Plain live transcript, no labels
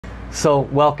So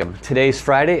welcome. Today's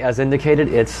Friday, as indicated.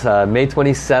 It's May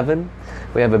 27.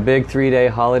 We have a big 3-day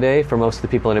holiday for most of the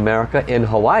people in America. In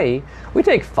Hawaii, we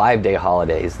take 5-day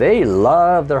holidays. They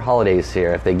love their holidays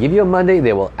here. If they give you a Monday,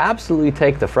 they will absolutely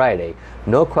take the Friday.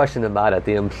 No question about it.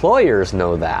 The employers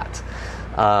know that.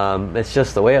 It's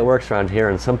just the way it works around here,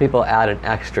 and some people add an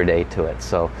extra day to it.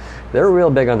 So they're real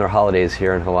big on their holidays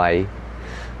here in Hawaii.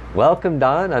 Welcome,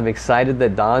 Don. I'm excited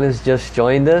that Don has just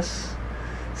joined us.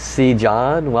 C.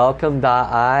 John, welcome.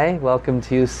 Da'ai, welcome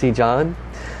to you, C. John.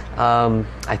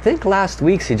 I think last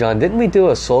week, C. John, didn't we do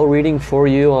a soul reading for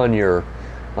you on your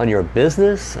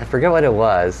business? I forget what it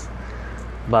was,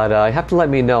 but you have to let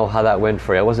me know how that went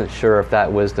for you. I wasn't sure if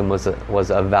that wisdom was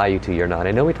of value to you or not.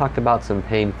 I know we talked about some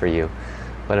pain for you,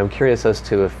 but I'm curious as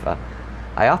to if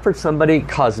I offered somebody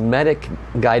cosmetic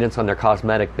guidance on their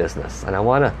cosmetic business, and I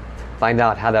want to find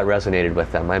out how that resonated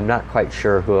with them. I'm not quite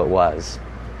sure who it was.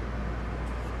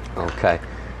 Okay.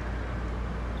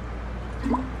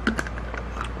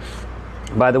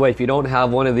 By the way, if you don't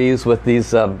have one of these with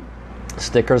these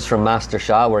stickers from Master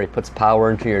Sha where he puts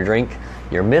power into your drink,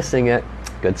 you're missing it.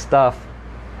 Good stuff.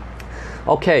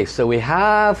 Okay, so we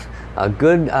have a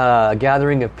good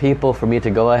gathering of people for me to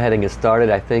go ahead and get started.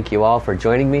 I thank you all for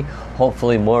joining me.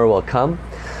 Hopefully more will come.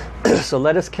 So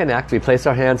let us connect. We place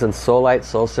our hands in Soul Light,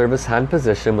 Soul Service hand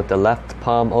position with the left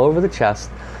palm over the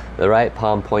chest, the right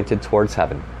palm pointed towards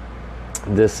heaven.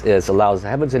 This allows the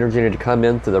heaven's energy to come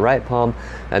in through the right palm,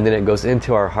 and then it goes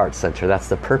into our heart center. That's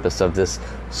the purpose of this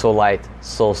Soul Light,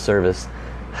 Soul Service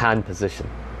hand position.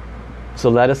 So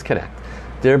let us connect.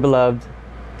 Dear beloved,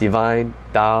 divine,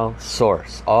 Tao,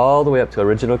 source, all the way up to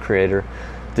original creator,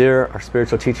 dear our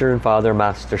spiritual teacher and father,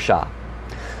 Master Sha.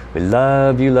 We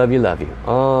love you, love you, love you,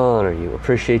 honor you,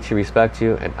 appreciate you, respect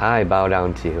you, and I bow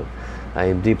down to you. I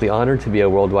am deeply honored to be a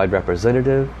worldwide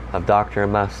representative of Dr.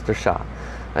 and Master Sha.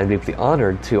 I'm deeply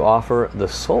honored to offer the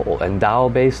soul and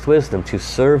Tao-based wisdom to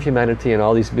serve humanity and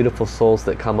all these beautiful souls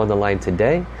that come on the line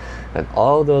today, and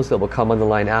all those that will come on the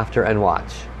line after and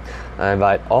watch. I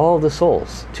invite all the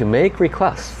souls to make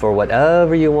requests for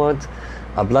whatever you want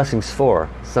blessings for.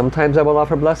 Sometimes I will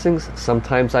offer blessings,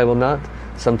 sometimes I will not,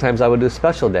 sometimes I will do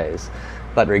special days.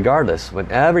 But regardless,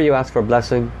 whenever you ask for a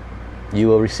blessing, you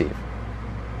will receive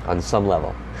on some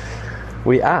level.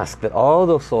 We ask that all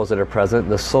those souls that are present,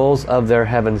 the souls of their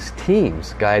heavens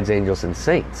teams, guides, angels, and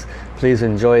saints, please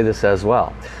enjoy this as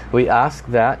well. We ask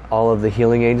that all of the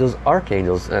healing angels,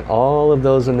 archangels, and all of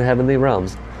those in the heavenly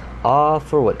realms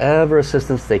offer whatever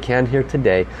assistance they can here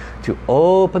today to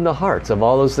open the hearts of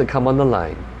all those that come on the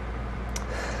line.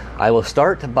 I will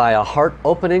start by a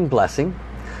heart-opening blessing.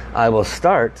 I will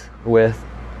start with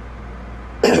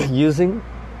using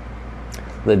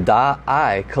the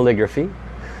Da'ai calligraphy.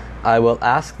 I will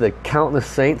ask the countless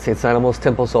saints, saints, animals,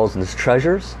 temple souls, and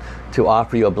treasures to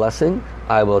offer you a blessing.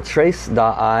 I will trace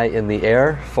Da'ai in the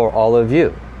air for all of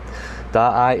you.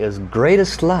 Da'ai is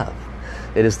greatest love.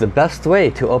 It is the best way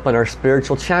to open our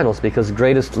spiritual channels, because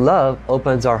greatest love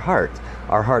opens our heart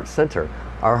center.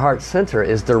 Our heart center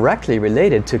is directly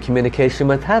related to communication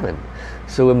with heaven.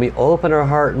 So when we open our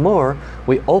heart more,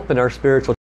 we open our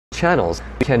spiritual channels.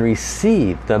 We can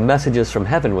receive the messages from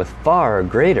heaven with far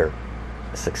greater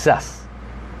success.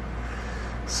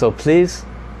 So please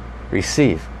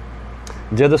receive.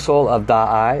 Dear the soul of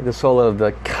Da'ai, the soul of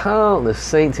the countless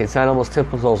saints, saints, animals,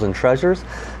 temple souls, and treasures,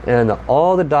 and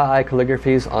all the Da'ai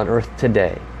calligraphies on earth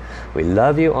today. We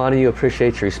love you, honor you,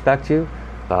 appreciate you, respect you,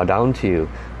 bow down to you.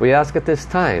 We ask at this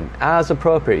time, as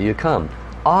appropriate, you come.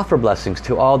 Offer blessings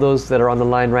to all those that are on the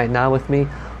line right now with me,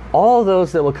 all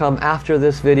those that will come after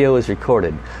this video is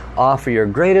recorded. Offer your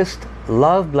greatest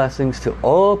love blessings to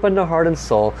open the heart and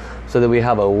soul so that we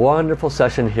have a wonderful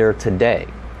session here today.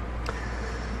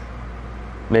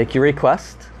 Make your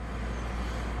request.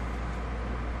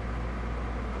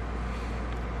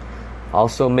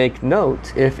 Also make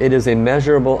note, if it is a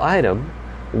measurable item,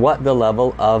 what the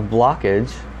level of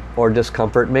blockage or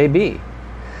discomfort may be.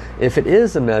 If it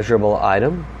is a measurable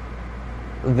item,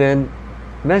 then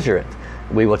measure it.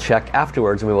 We will check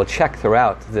afterwards, and we will check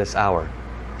throughout this hour.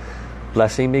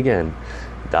 Blessing begin.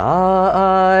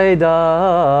 Da'ai, da'ai,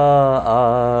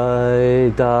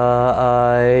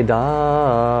 da'ai,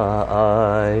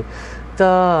 da'ai,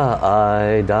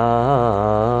 da'ai, da'ai,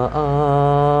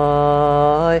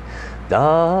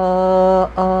 da'ai,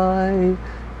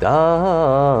 da'ai,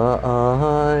 da'ai,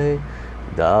 da'ai,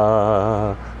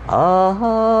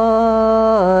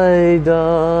 da'ai,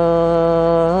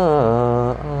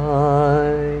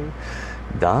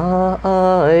 da'ai,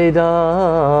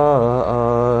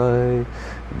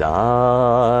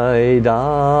 da'ai,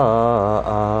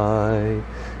 da'ai,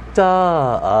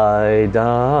 da'ai, da'ai,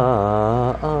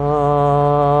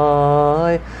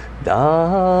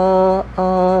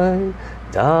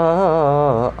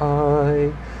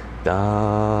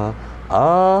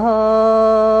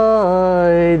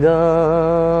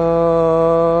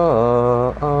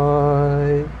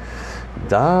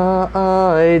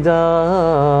 die, die, die,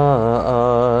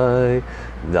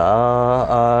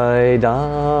 die,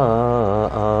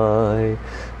 die,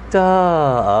 die, die,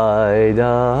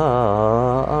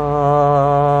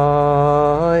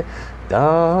 die, die, die,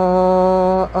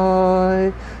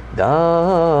 die,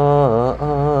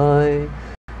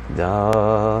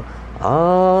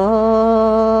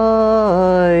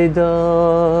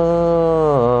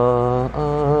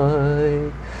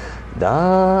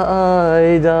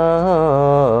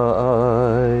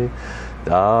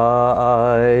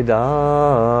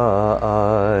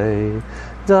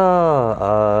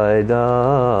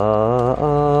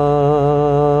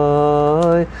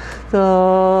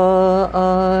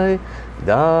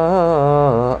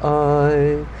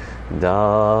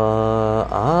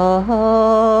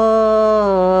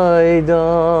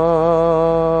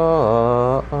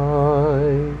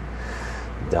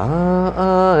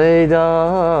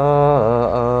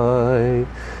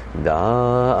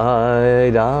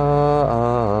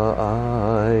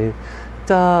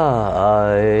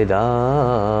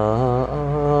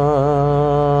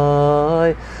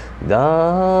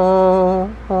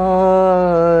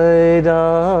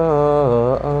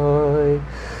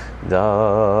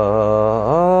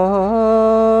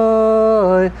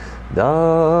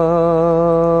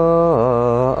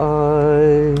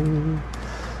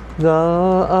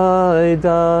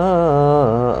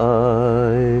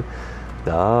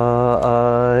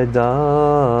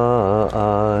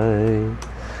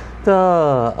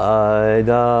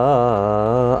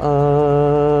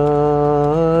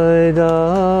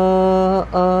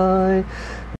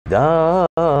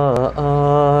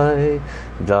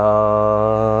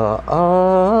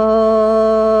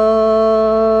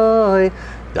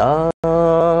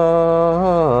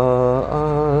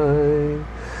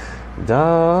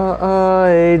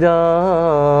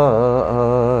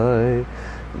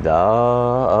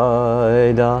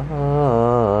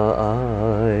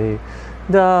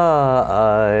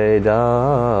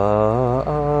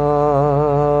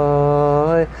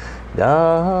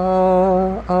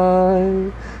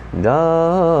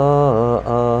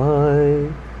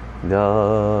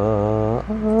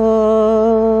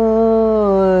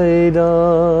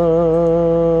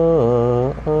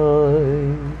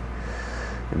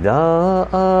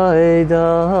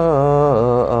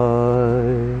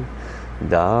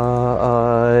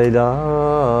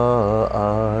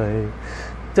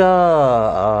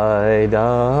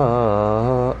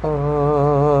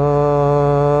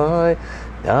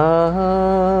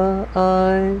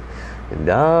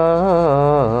 die,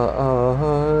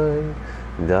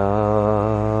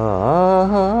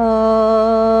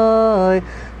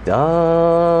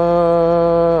 die,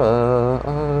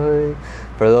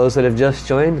 For those that have just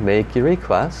joined, make your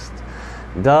request.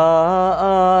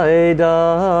 Die,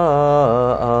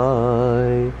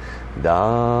 die, die,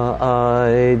 die,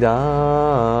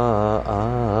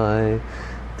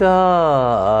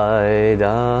 die,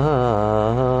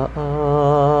 die,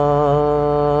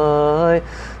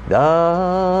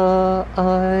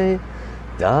 die,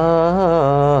 die, die,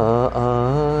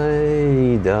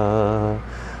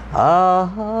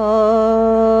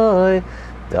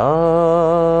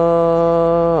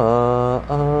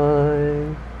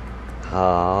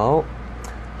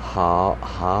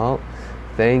 How.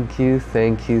 Thank you,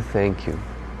 thank you, thank you.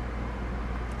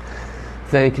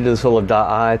 Thank you to the soul of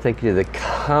Da'ai. Thank you to the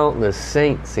countless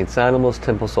saints, animals,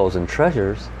 temple souls, and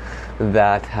treasures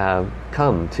that have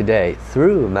come today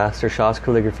through Master Sha's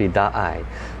calligraphy Da'ai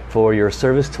for your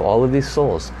service to all of these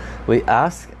souls. We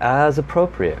ask as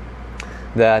appropriate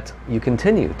that you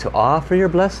continue to offer your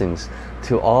blessings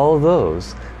to all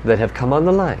those that have come on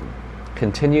the line.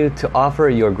 Continue to offer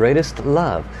your greatest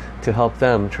love to help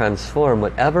them transform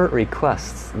whatever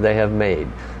requests they have made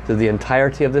through the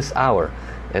entirety of this hour,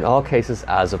 in all cases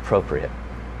as appropriate.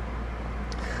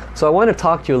 So I want to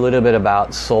talk to you a little bit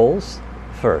about souls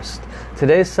first.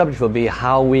 Today's subject will be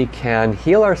how we can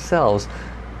heal ourselves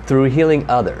through healing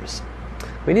others.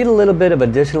 We need a little bit of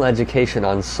additional education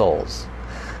on souls.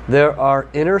 There are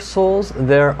inner souls,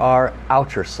 there are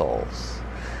outer souls.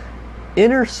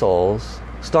 Inner souls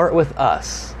start with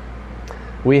us.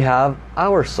 We have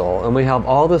our soul, and we have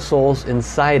all the souls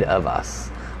inside of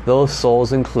us. Those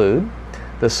souls include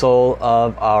the soul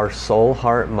of our soul,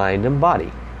 heart, mind, and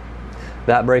body.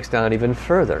 That breaks down even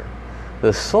further.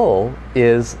 The soul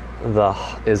is the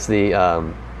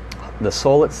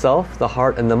soul itself, the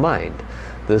heart, and the mind.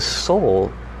 The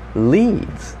soul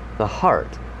leads the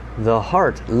heart. The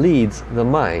heart leads the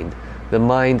mind. The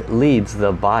mind leads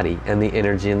the body and the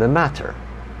energy and the matter.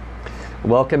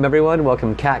 Welcome everyone.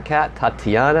 Welcome Kat,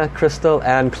 Tatiana, Crystal,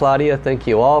 and Claudia. Thank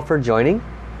you all for joining.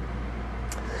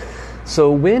 So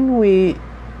when we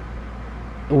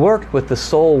work with the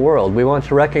soul world, we want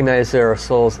to recognize there are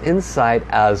souls inside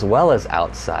as well as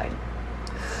outside.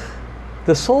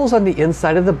 The souls on the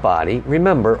inside of the body,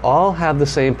 remember, all have the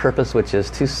same purpose, which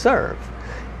is to serve.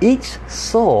 Each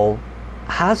soul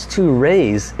has to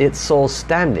raise its soul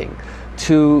standing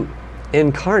to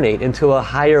incarnate into a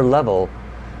higher level.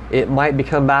 It might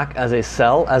become back as a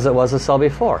cell as it was a cell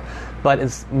before, but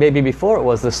it's maybe before it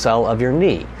was the cell of your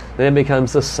knee, then it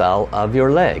becomes the cell of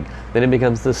your leg, then it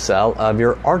becomes the cell of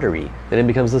your artery, then it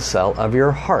becomes the cell of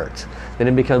your heart, then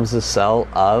it becomes the cell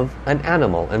of an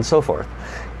animal, and so forth.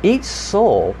 Each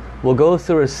soul will go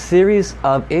through a series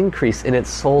of increase in its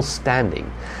soul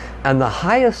standing, and the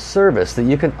highest service that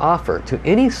you can offer to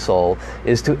any soul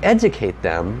is to educate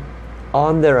them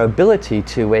on their ability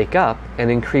to wake up and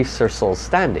increase their soul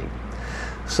standing.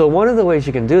 So one of the ways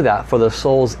you can do that for the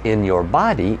souls in your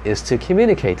body is to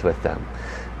communicate with them.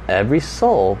 Every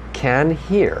soul can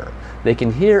hear. They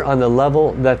can hear on the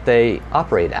level that they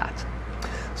operate at.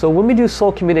 So when we do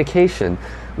soul communication,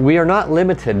 we are not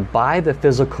limited by the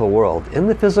physical world. In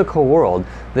the physical world,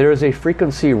 there is a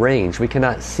frequency range. We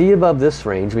cannot see above this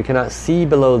range. We cannot see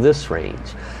below this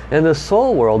range. In the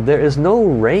soul world, there is no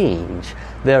range.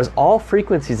 There's all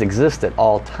frequencies exist at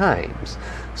all times.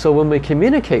 So when we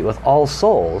communicate with all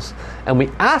souls, and we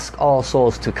ask all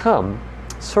souls to come,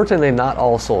 certainly not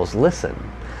all souls listen.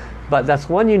 But that's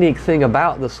one unique thing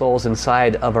about the souls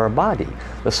inside of our body.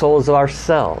 The souls of our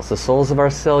cells, the souls of our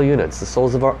cell units, the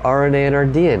souls of our RNA and our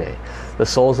DNA, the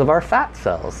souls of our fat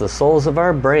cells, the souls of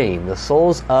our brain, the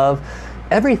souls of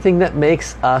everything that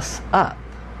makes us up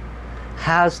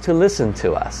has to listen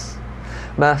to us.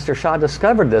 Master Sha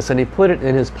discovered this, and he put it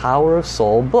in his Power of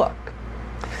Soul book.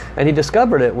 And he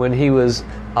discovered it when he was,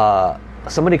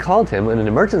 somebody called him in an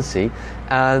emergency,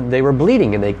 and they were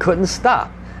bleeding and they couldn't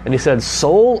stop. And he said,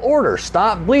 soul order,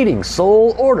 stop bleeding,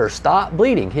 soul order, stop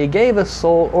bleeding. He gave a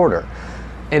soul order.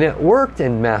 And it worked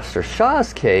in Master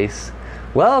Sha's case.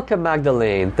 Welcome,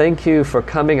 Magdalene. Thank you for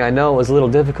coming. I know it was a little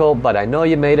difficult, but I know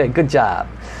you made it. Good job.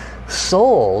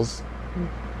 Souls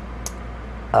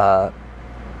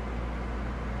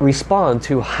respond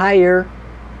to higher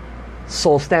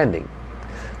soul standing.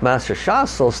 Master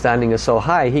Sha's soul standing is so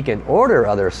high, he can order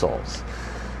other souls.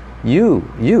 You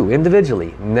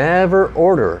individually, never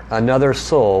order another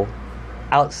soul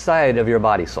outside of your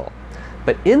body soul.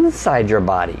 But inside your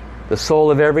body, the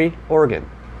soul of every organ,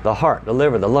 the heart, the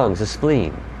liver, the lungs, the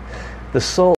spleen, the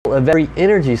soul of every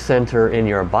energy center in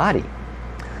your body,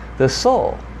 the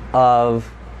soul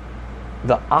of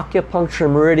the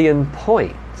acupuncture meridian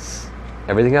points,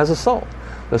 everything has a soul.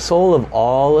 The soul of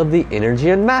all of the energy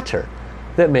and matter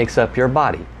that makes up your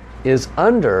body is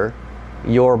under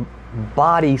your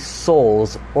body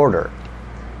soul's order.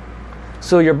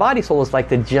 So your body soul is like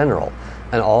the general,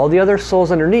 and all the other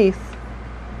souls underneath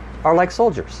are like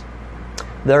soldiers.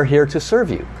 They're here to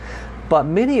serve you. But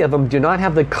many of them do not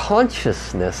have the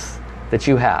consciousness that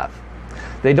you have.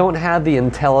 They don't have the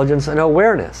intelligence and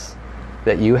awareness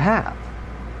that you have.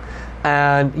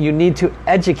 And you need to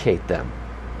educate them.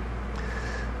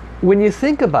 When you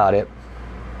think about it,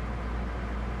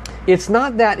 it's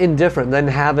not that indifferent than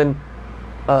having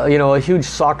a huge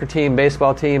soccer team,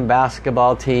 baseball team,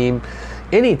 basketball team,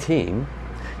 any team.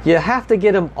 You have to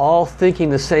get them all thinking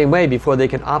the same way before they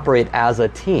can operate as a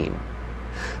team.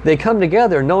 They come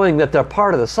together knowing that they're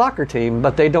part of the soccer team,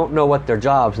 but they don't know what their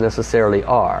jobs necessarily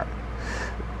are.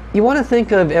 You want to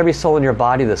think of every soul in your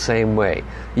body the same way.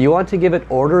 You want to give it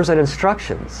orders and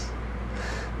instructions.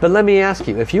 But let me ask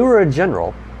you, if you were a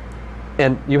general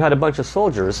and you had a bunch of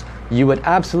soldiers, you would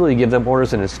absolutely give them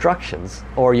orders and instructions,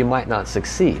 or you might not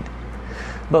succeed.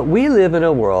 But we live in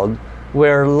a world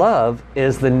where love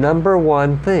is the number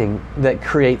one thing that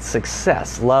creates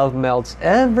success. Love melts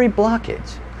every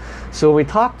blockage. So when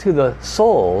we talk to the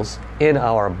souls in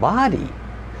our body,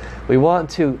 we want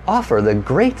to offer the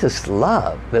greatest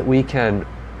love that we can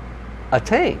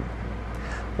attain.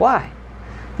 Why?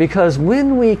 Because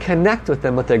when we connect with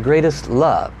them with the greatest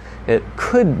love, it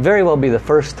could very well be the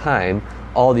first time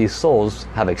all these souls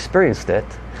have experienced it.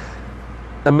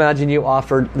 Imagine you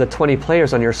offered the 20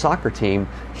 players on your soccer team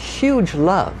huge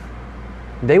love.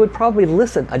 They would probably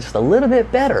listen just a little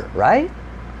bit better, right?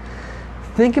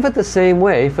 Think of it the same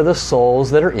way for the souls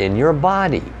that are in your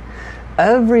body.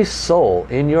 Every soul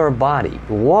in your body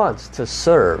wants to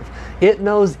serve. It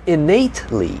knows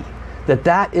innately that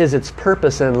that is its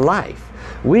purpose in life.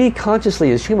 We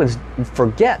consciously as humans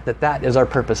forget that that is our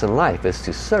purpose in life, is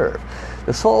to serve.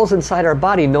 The souls inside our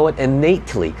body know it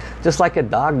innately, just like a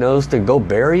dog knows to go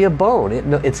bury a bone.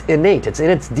 It's innate, it's in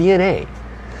its DNA.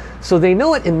 So they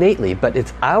know it innately, but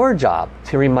it's our job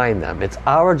to remind them. It's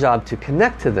our job to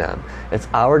connect to them. It's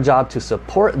our job to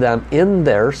support them in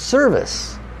their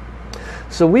service.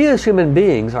 So we as human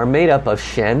beings are made up of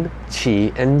Shen,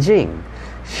 Qi, and Jing.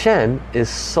 Shen is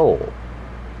soul,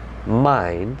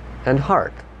 mind, and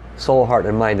heart. Soul, heart,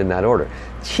 and mind in that order.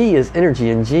 Qi is energy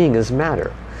and Jing is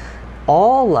matter.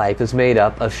 All life is made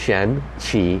up of Shen,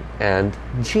 Qi, and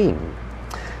Jing.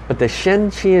 But the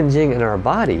Shen, Qi, and Jing in our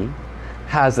body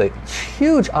has a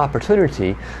huge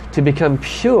opportunity to become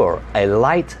pure, a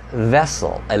light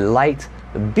vessel, a light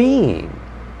being.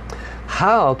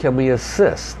 How can we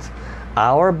assist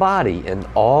our body and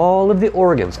all of the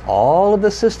organs, all of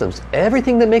the systems,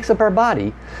 everything that makes up our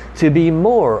body to be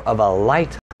more of a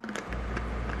light?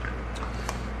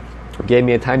 Gave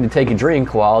me a time to take a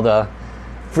drink while the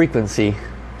frequency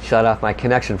shut off my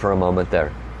connection for a moment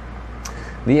there.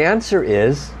 The answer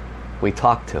is we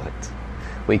talk to it.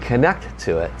 We connect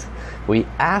to it. We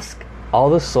ask all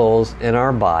the souls in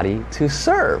our body to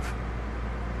serve.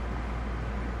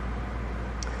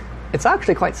 It's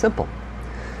actually quite simple.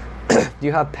 Do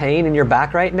you have pain in your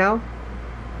back right now?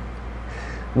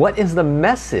 What is the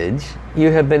message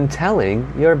you have been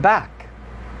telling your back?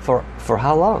 For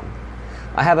how long?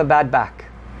 I have a bad back.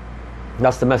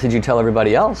 That's the message you tell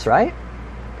everybody else, right?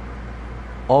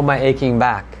 Oh, my aching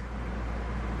back.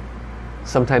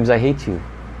 Sometimes I hate you.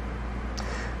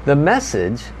 The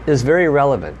message is very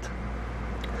relevant.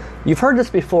 You've heard this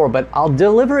before, but I'll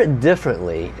deliver it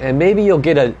differently, and maybe you'll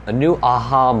get a new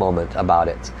aha moment about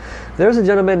it. There's a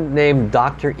gentleman named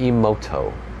Dr.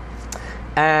 Emoto,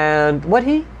 and what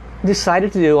he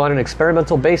decided to do on an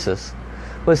experimental basis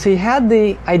was he had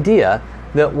the idea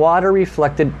that water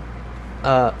reflected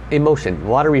emotion,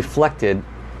 water reflected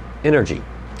energy.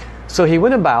 So he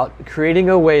went about creating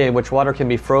a way in which water can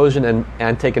be frozen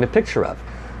and taken a picture of.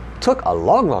 Took a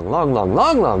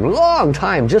long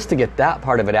time just to get that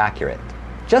part of it accurate.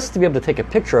 Just to be able to take a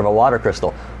picture of a water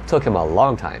crystal took him a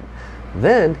long time.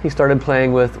 Then he started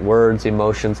playing with words,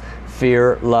 emotions,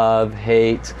 fear, love,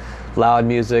 hate, loud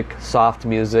music, soft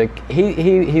music.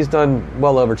 He's done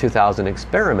well over 2,000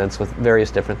 experiments with various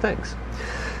different things.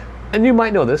 And you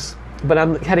might know this, but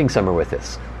I'm heading somewhere with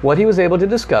this. What he was able to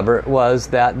discover was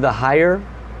that the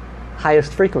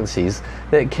highest frequencies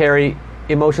that carry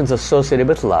emotions associated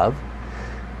with love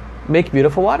make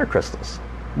beautiful water crystals.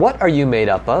 What are you made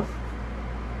up of?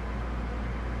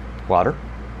 Water.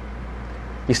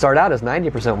 You start out as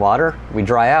 90% water. We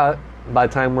dry out. By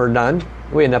the time we're done,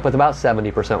 we end up with about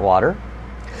 70% water.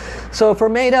 So if we're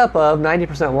made up of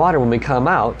 90% water when we come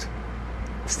out,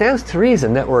 it stands to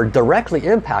reason that we're directly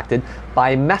impacted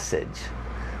by message.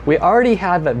 We already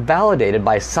have it validated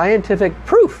by scientific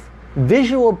proof,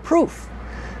 visual proof,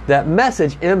 that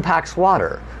message impacts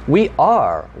water. We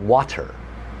are water.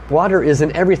 Water is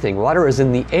in everything. Water is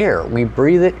in the air. We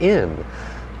breathe it in.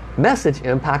 Message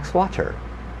impacts water.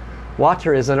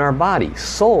 Water is in our body.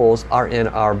 Souls are in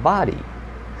our body.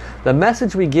 The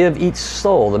message we give each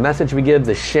soul, the message we give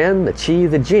the Shen, the Qi,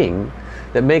 the Jing,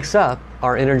 that makes up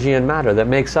our energy and matter, that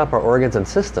makes up our organs and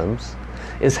systems,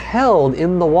 is held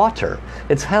in the water.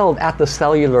 It's held at the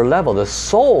cellular level. The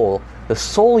soul, the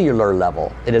cellular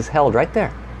level, it is held right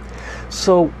there.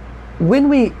 So when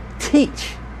we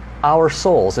teach our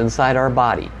souls inside our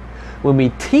body, when we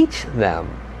teach them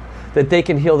that they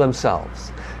can heal themselves,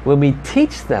 when we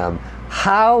teach them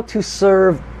how to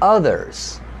serve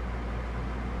others,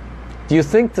 do you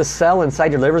think the cell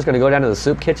inside your liver is going to go down to the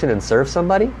soup kitchen and serve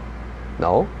somebody?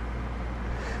 No.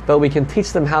 But we can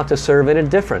teach them how to serve in a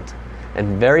different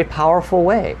and very powerful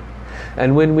way.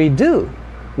 And when we do,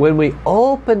 when we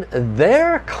open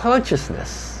their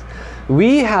consciousness,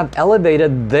 we have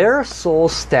elevated their soul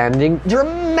standing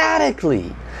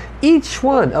dramatically. Each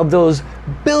one of those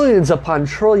billions upon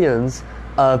trillions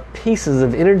of pieces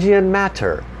of energy and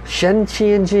matter, Shen,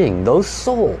 Qi, and Jing, those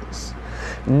souls,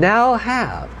 now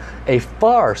have a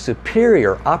far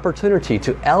superior opportunity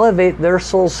to elevate their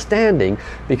soul standing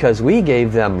because we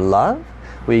gave them love,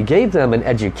 we gave them an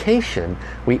education,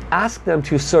 we asked them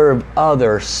to serve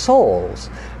other souls,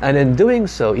 and in doing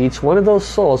so, each one of those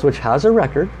souls, which has a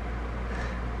record,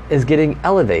 is getting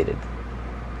elevated.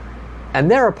 And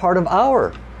they're a part of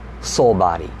our soul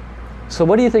body. So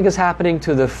what do you think is happening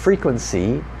to the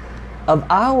frequency of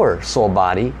our soul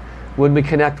body when we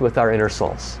connect with our inner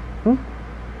souls?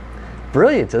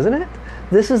 Brilliant, isn't it?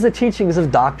 This is the teachings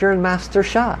of Dr. and Master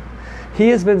Sha. He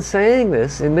has been saying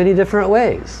this in many different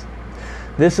ways.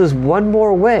 This is one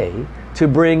more way to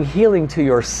bring healing to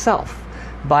yourself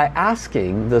by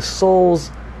asking the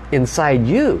souls inside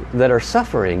you that are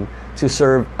suffering to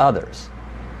serve others.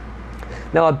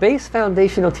 Now, a base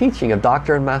foundational teaching of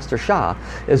Dr. and Master Sha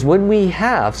is when we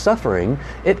have suffering,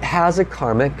 it has a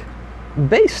karmic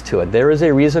base to it. There is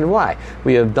a reason why.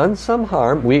 We have done some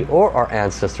harm, we or our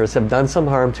ancestors have done some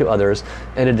harm to others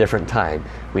in a different time.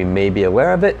 We may be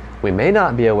aware of it, we may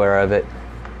not be aware of it.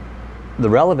 The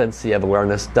relevancy of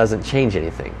awareness doesn't change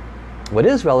anything. What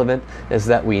is relevant is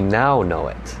that we now know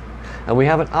it, and we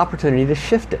have an opportunity to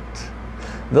shift it.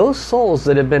 Those souls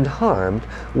that have been harmed,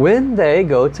 when they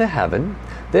go to heaven,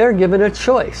 they're given a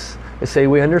choice. They say,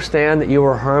 we understand that you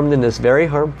were harmed in this very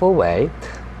harmful way.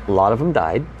 A lot of them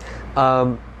died.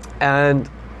 And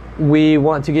we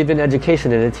want to give an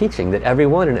education and a teaching that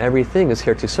everyone and everything is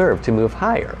here to serve, to move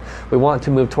higher. We want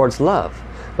to move towards love.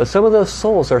 But some of those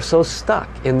souls are so stuck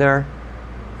in their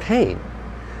pain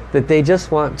that they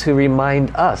just want to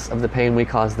remind us of the pain we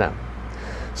caused them.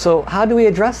 So how do we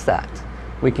address that?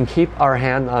 We can keep our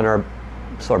hand on our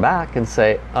sore back and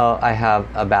say, oh, I have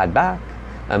a bad back,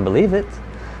 and believe it.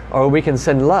 Or we can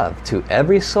send love to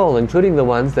every soul, including the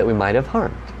ones that we might have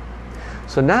harmed.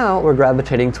 So now we're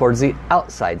gravitating towards the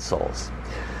outside souls.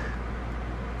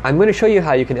 I'm going to show you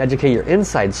how you can educate your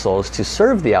inside souls to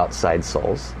serve the outside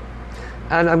souls.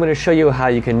 And I'm going to show you how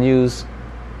you can use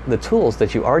the tools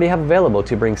that you already have available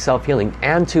to bring self-healing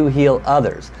and to heal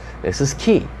others. This is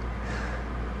key.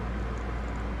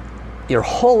 Your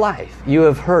whole life you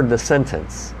have heard the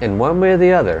sentence in one way or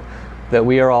the other that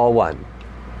we are all one.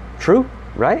 True?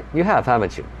 Right? You have,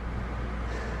 haven't you?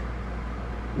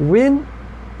 When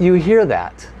you hear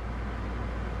that,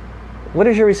 what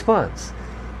is your response?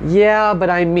 Yeah, but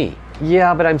I'm me.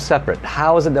 Yeah, but I'm separate.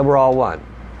 How is it that we're all one?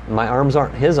 My arms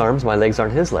aren't his arms, my legs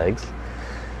aren't his legs.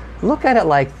 Look at it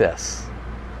like this.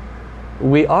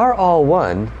 We are all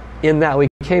one in that we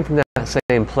came from that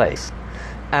same place.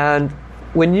 And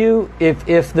when you, if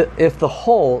the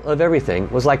whole of everything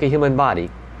was like a human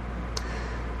body,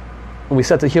 we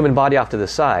set the human body off to the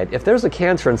side, if there's a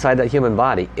cancer inside that human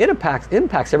body, it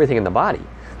impacts everything in the body.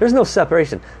 There's no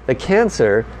separation. The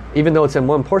cancer, even though it's in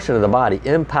one portion of the body,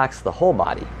 impacts the whole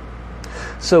body.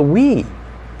 So we,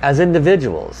 as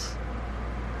individuals,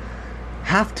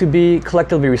 have to be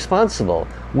collectively responsible.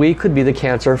 We could be the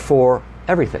cancer for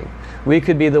everything. We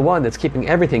could be the one that's keeping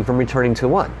everything from returning to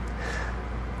one.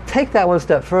 Take that one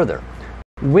step further.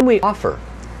 When we offer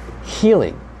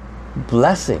healing,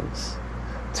 blessings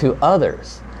to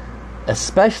others,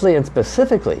 especially and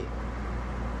specifically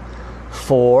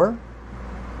for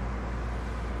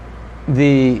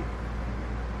the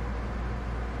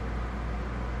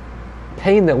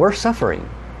pain that we're suffering,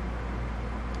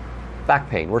 back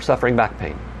pain, we're suffering back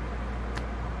pain.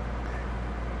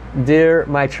 Dear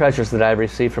my treasures that I've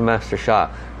received from Master Sha,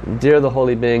 dear the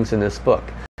holy beings in this book,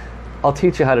 I'll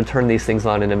teach you how to turn these things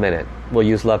on in a minute. We'll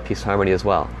use love, peace, harmony as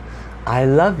well. I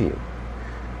love you.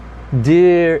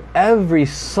 Dear every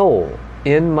soul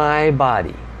in my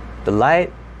body, the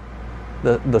light,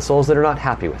 the souls that are not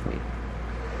happy with me.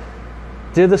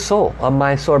 Dear the soul on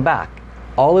my sore back,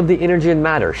 all of the energy and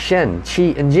matter, Shen,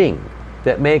 Qi, and Jing,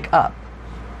 that make up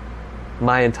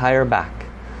my entire back.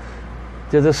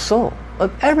 Dear the soul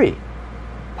of every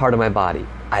part of my body,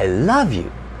 I love you.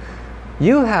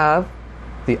 You have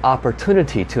the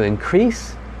opportunity to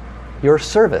increase your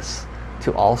service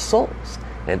to all souls.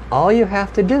 And all you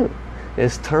have to do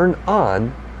is turn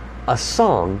on a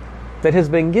song that has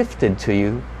been gifted to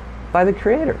you by the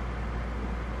Creator.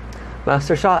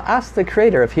 Master Sha asked the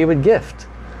Creator if he would gift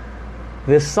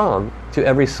this song to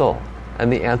every soul.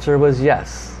 And the answer was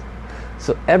yes.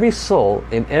 So every soul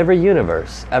in every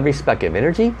universe, every speck of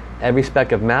energy, every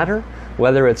speck of matter,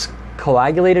 whether it's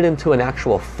coagulated into an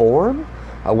actual form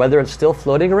or whether it's still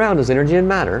floating around as energy and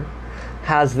matter,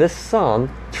 has this song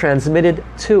transmitted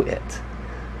to it.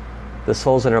 The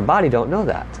souls in our body don't know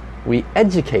that. We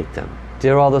educate them.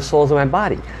 Dear all the souls in my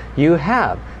body, you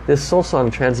have this soul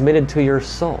song transmitted to your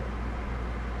soul.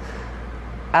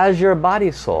 As your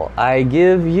body soul, I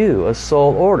give you a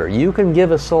soul order. You can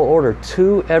give a soul order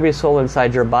to every soul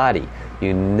inside your body.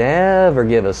 You never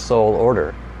give a soul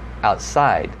order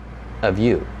outside of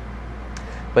you.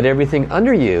 But everything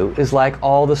under you is like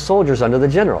all the soldiers under the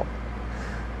general.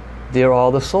 Dear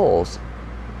all the souls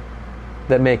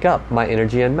that make up my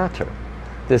energy and matter.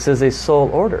 This is a soul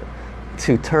order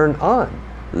to turn on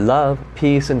love,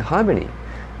 peace, and harmony,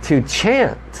 to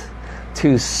chant,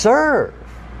 to serve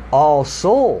all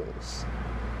souls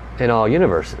in all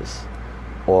universes,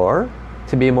 or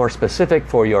to be more specific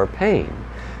for your pain,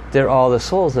 they're all the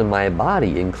souls in my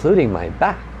body, including my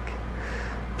back.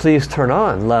 Please turn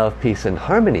on love, peace, and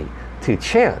harmony to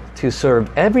chant, to serve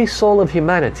every soul of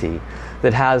humanity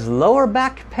that has lower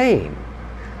back pain.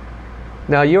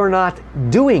 Now you're not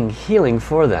doing healing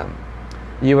for them.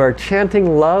 You are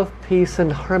chanting love, peace,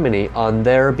 and harmony on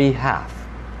their behalf.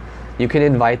 You can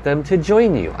invite them to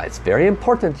join you. It's very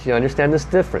important you understand this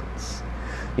difference.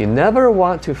 You never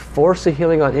want to force a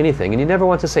healing on anything, and you never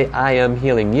want to say, I am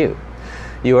healing you.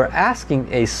 You are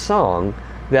asking a song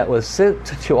that was sent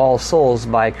to all souls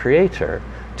by Creator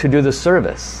to do the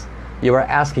service. You are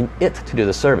asking it to do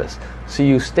the service. So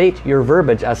you state your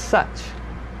verbiage as such.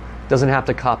 Doesn't have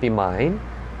to copy mine.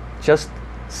 Just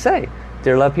say,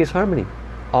 dear love, peace, harmony,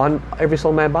 on every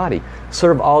soul in my body.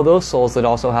 Serve all those souls that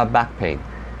also have back pain.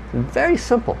 Very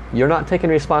simple. You're not taking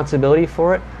responsibility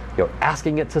for it. You're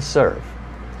asking it to serve.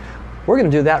 We're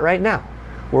going to do that right now.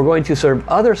 We're going to serve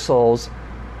other souls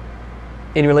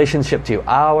in relationship to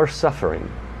our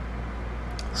suffering.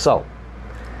 So,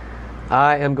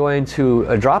 I am going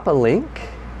to drop a link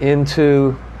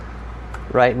into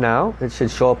right now. It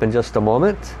should show up in just a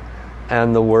moment.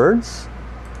 And the words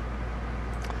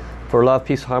for love,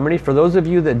 peace, harmony. For those of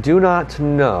you that do not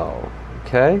know,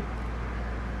 okay?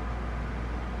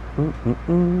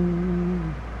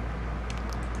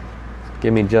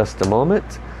 Give me just a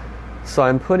moment. So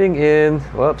I'm putting in,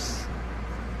 whoops.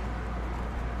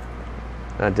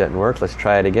 That didn't work. Let's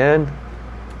try it again.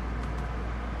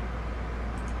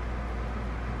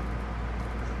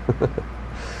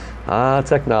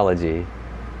 Technology.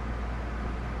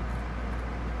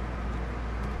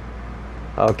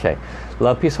 Okay,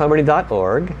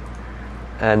 lovepeaceharmony.org,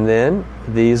 and then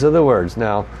these are the words.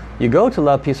 Now, you go to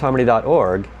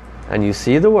lovepeaceharmony.org and you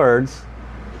see the words,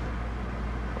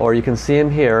 or you can see them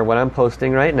here, what I'm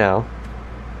posting right now.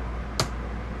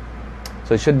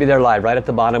 So it should be there live, right at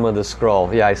the bottom of the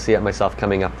scroll. Yeah, I see it myself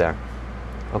coming up there.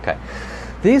 Okay,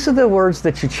 these are the words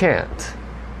that you chant.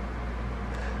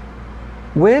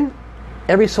 When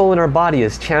every soul in our body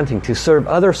is chanting to serve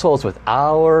other souls with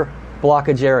our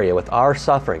blockage area, with our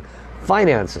suffering,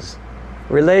 finances,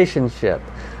 relationship,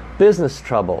 business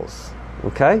troubles,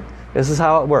 okay? This is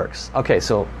how it works. Okay,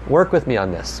 so work with me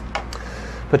on this.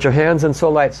 Put your hands in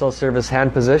soul light, soul service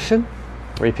hand position.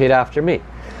 Repeat after me.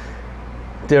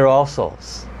 Dear all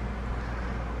souls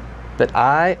that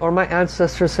I or my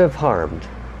ancestors have harmed,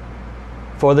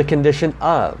 for the condition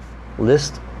of,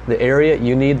 list the area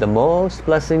you need the most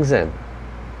blessings in.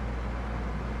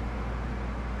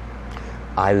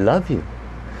 I love you.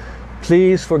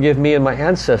 Please forgive me and my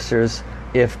ancestors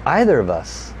if either of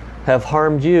us have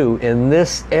harmed you in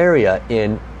this area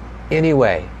in any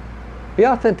way. Be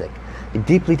authentic.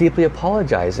 Deeply, deeply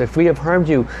apologize if we have harmed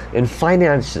you in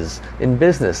finances, in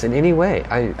business, in any way.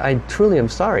 I truly am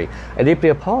sorry. I deeply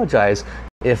apologize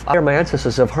if I or my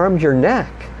ancestors have harmed your neck.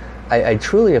 I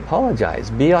truly apologize.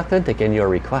 Be authentic in your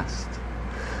request.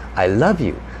 I love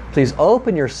you. Please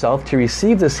open yourself to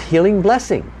receive this healing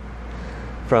blessing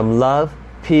from love,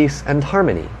 peace, and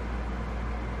harmony.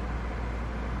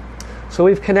 So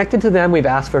we've connected to them, we've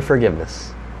asked for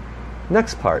forgiveness.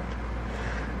 Next part.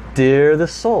 Dear the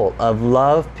soul of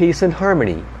love, peace, and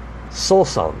harmony, soul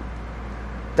song,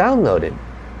 downloaded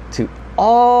to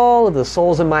all of the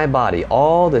souls in my body,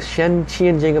 all the Shen, Qi,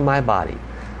 and Jing in my body.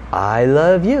 I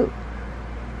love you.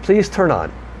 Please turn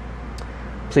on.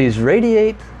 Please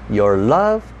radiate your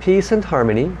love, peace, and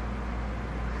harmony.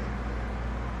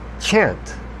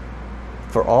 Chant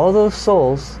for all those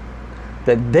souls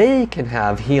that they can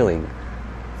have healing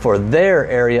for their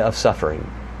area of suffering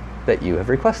that you have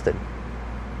requested.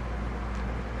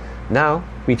 Now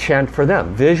we chant for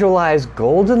them. Visualize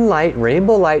golden light,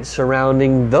 rainbow light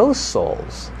surrounding those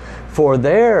souls for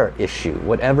their issue,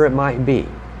 whatever it might be.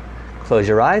 Close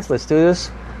your eyes. Let's do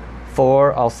this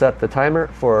for, I'll set the timer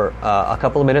for a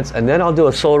couple of minutes, and then I'll do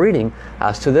a soul reading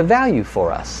as to the value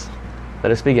for us.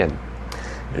 Let us begin.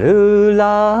 Lula,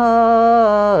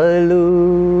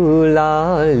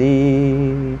 lula,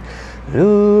 li.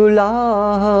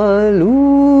 Lula,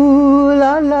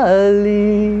 lula, la,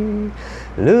 li.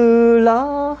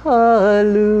 Lula,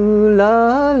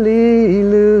 lula, li,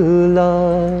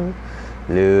 lula.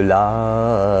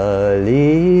 Lula,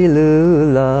 li,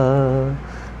 lula.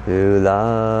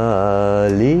 Lula,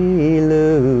 li,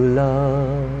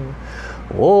 lula.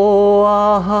 我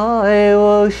爱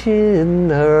我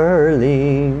心儿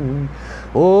灵，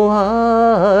我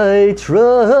爱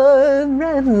纯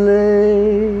然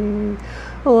泪，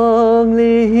望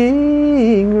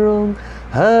玲珑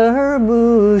而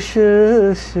不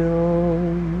是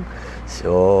胸，相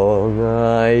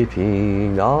爱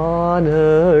平安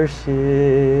和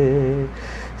谐，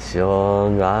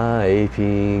相爱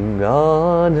平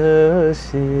安和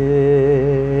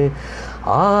谐。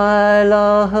I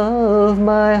love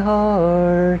my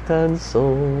heart and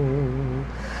soul.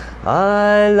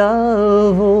 I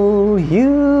love all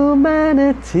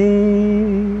humanity.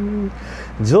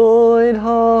 Join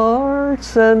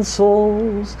hearts and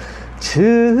souls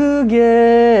together.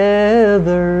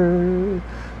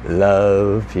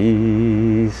 Love,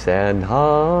 peace, and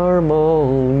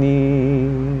harmony.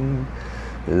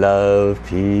 Love,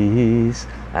 peace,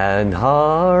 and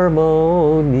harmony.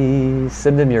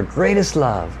 Send them your greatest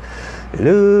love.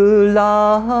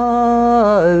 Lula,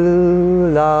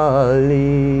 lula,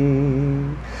 lee.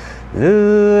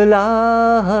 Lula,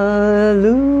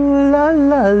 lula,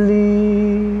 la,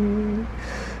 lee.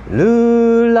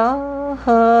 Lula,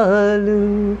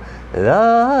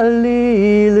 lula,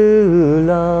 lee,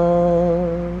 lula.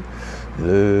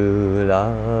 Lula,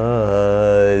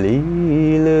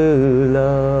 lee,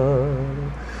 lula.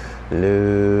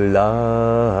 Lula,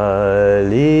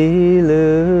 lee,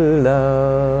 lula.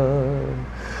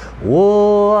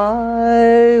 我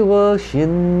爱我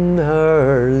心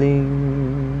儿灵，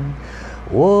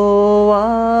我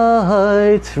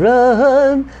爱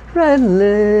纯然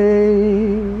泪，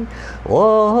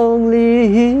望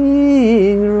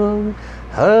玲珑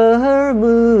和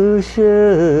睦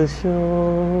协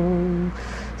雄，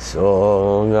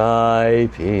相爱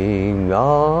平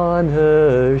安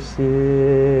和谐，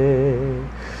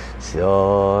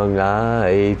相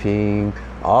爱平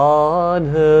安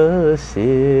和谐。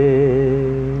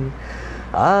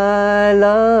I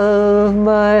love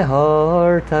my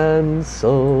heart and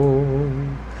soul.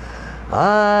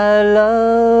 I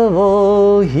love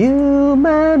all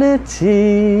humanity.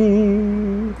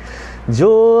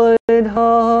 Join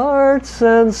hearts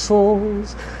and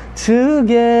souls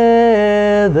together.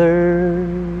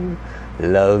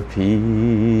 Love,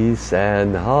 peace,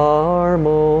 and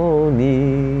harmony.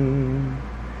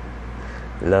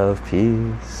 Love,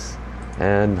 peace,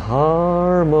 and harmony.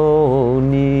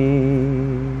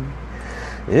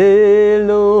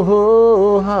 Aloha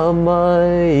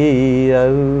mai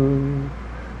au.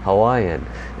 Hawaiian.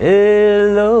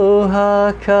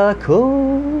 Aloha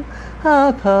kako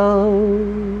apau.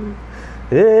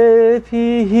 E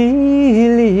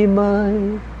pili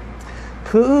mai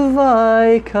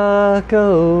puwai kako.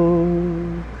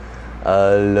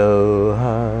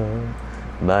 Aloha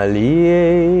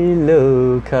malie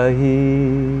lo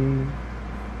kahi.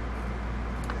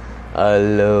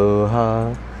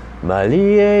 Aloha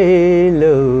malie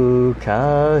lo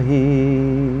kahi.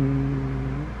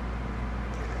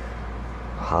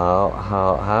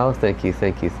 How? Thank you,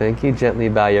 thank you, thank you. Gently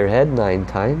bow your head 9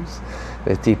 times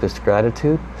with deepest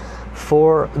gratitude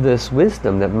for this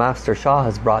wisdom that Master Sha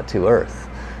has brought to earth,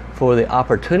 for the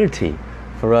opportunity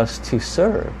for us to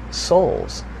serve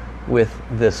souls with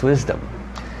this wisdom.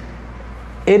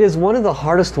 It is one of the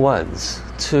hardest ones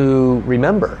to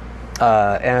remember,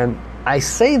 and I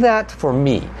say that for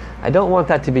me. I don't want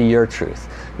that to be your truth.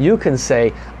 You can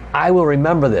say, I will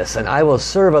remember this and I will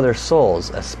serve other souls,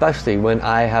 especially when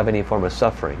I have any form of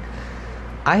suffering.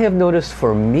 I have noticed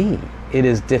for me it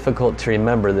is difficult to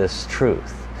remember this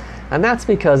truth, and that's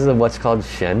because of what's called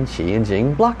Shen, Qi, and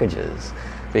Jing blockages.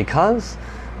 Because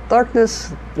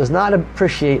darkness does not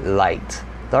appreciate light.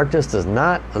 Darkness does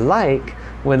not like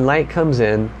when light comes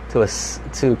in to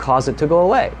cause it to go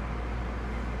away.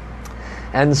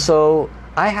 And so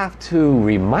I have to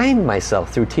remind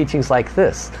myself through teachings like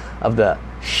this of the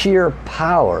sheer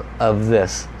power of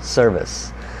this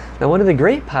service. Now, one of the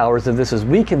great powers of this is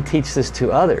we can teach this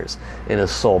to others in a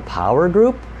soul power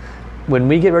group. When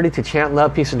we get ready to chant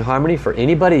love, peace, and harmony for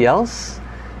anybody else,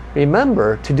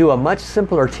 remember to do a much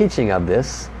simpler teaching of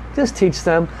this. Just teach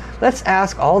them, let's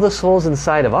ask all the souls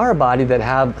inside of our body that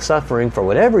have suffering for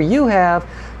whatever you have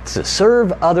to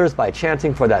serve others by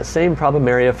chanting for that same problem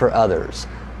area for others.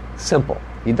 Simple.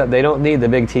 They don't need the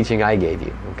big teaching I gave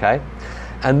you, okay?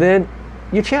 And then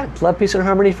you chant love, peace, and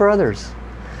harmony for others.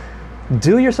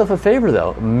 Do yourself a favor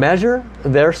though. Measure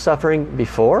their suffering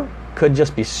before. Could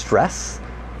just be stress.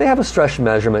 They have a stress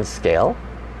measurement scale.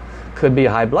 Could be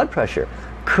high blood pressure.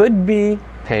 Could be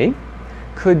pain.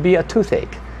 Could be a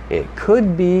toothache. It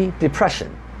could be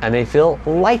depression. And they feel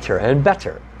lighter and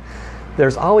better.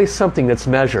 There's always something that's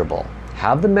measurable.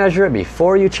 Have them measure it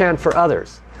before you chant for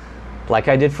others, like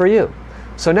I did for you.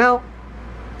 So now,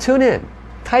 tune in.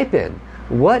 Type in,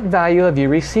 what value have you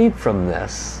received from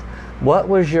this? What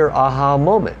was your aha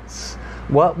moments?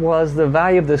 What was the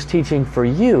value of this teaching for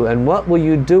you, and what will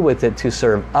you do with it to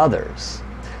serve others?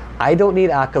 I don't need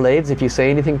accolades. If you say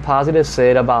anything positive,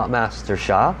 say it about Master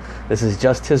Sha. This is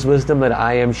just his wisdom that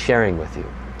I am sharing with you.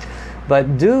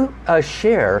 But do a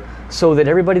share so that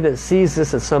everybody that sees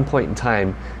this at some point in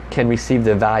time can receive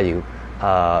the value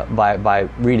by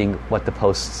reading what the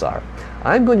posts are.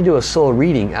 I'm going to do a soul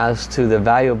reading as to the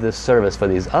value of this service for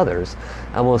these others,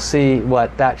 and we'll see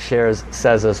what that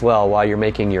says as well while you're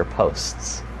making your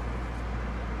posts.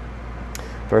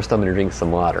 First, I'm going to drink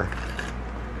some water.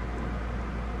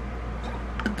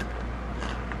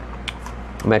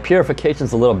 My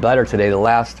purification's a little better today. The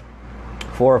last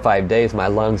 4 or 5 days, my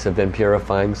lungs have been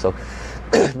purifying, so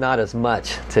not as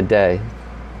much today.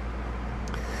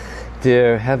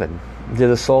 Dear Heaven, dear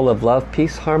the soul of love,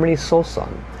 peace, harmony, soul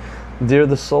song, dear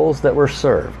the souls that were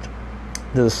served,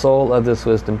 dear the soul of this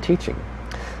wisdom teaching,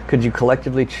 could you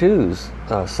collectively choose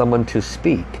someone to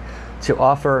speak, to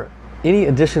offer any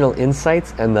additional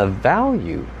insights and the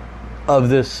value of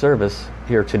this service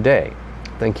here today?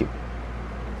 Thank you.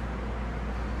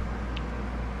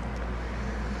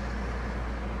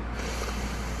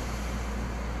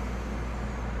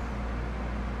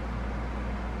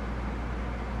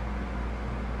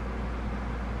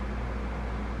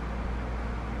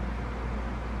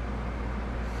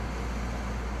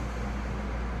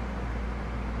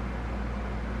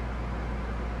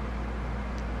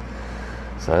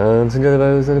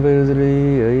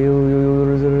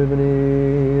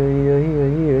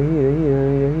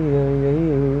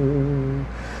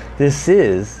 This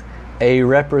is a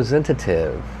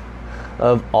representative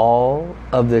of all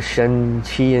of the Shen,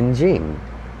 Qi, and Jing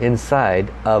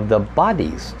inside of the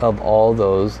bodies of all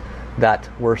those that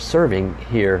we're serving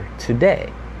here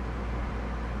today.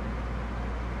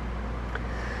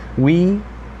 We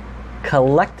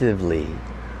collectively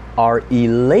are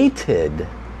elated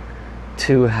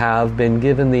to have been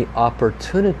given the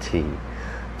opportunity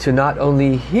to not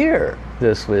only hear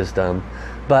this wisdom,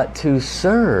 but to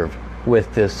serve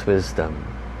with this wisdom.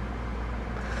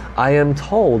 I am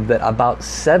told that about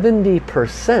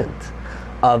 70%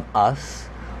 of us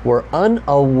were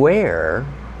unaware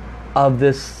of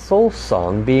this soul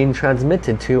song being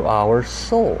transmitted to our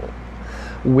soul.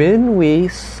 When we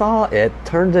saw it,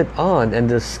 turned it on, and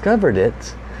discovered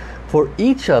it, for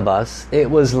each of us, it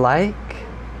was like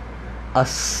a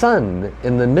sun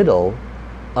in the middle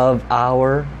of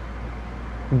our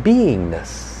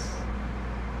beingness.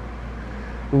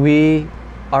 We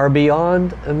are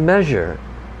beyond measure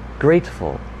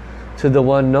grateful to the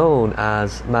one known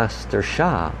as Master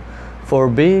Sha for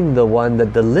being the one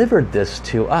that delivered this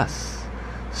to us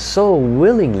so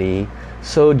willingly,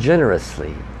 so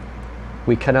generously.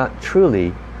 We cannot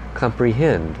truly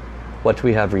comprehend what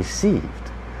we have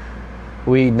received.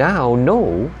 We now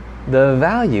know the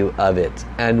value of it,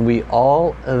 and we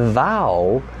all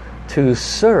vow to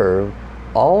serve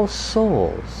all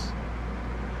souls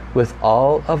with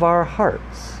all of our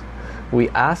hearts. We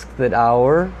ask that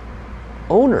our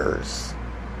owners,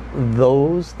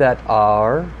 those that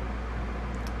are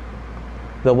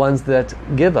the ones that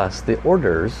give us the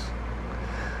orders,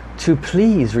 to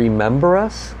please remember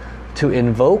us, to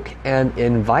invoke and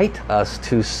invite us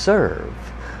to serve.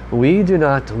 We do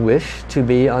not wish to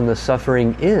be on the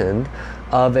suffering end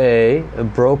of a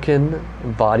broken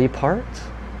body part,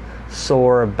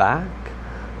 sore back,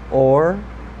 or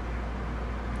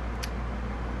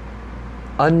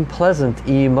unpleasant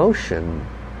emotion.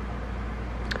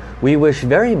 We wish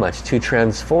very much to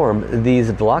transform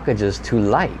these blockages to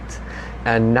light.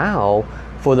 And now,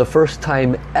 for the first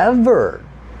time ever,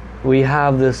 we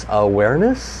have this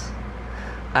awareness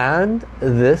and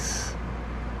this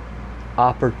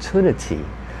opportunity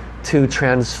to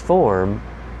transform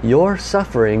your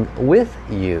suffering with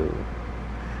you.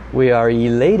 We are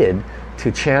elated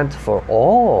to chant for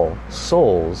all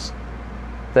souls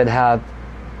that have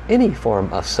any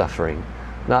form of suffering,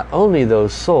 not only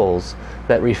those souls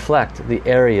that reflect the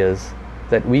areas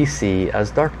that we see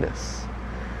as darkness.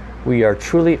 We are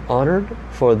truly honored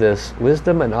for this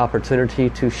wisdom and opportunity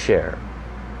to share.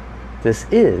 This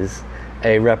is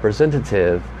a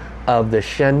representative of the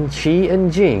Shen, Qi,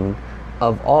 and Jing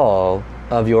of all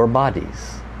of your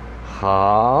bodies.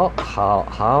 How,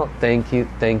 thank you,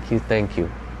 thank you, thank you.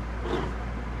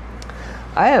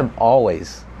 I am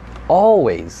always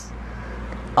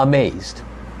amazed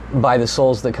by the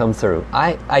souls that come through.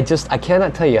 I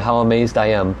cannot tell you how amazed I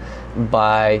am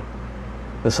by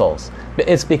the souls.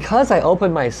 It's because I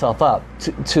opened myself up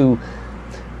to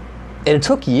and it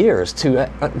took years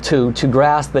to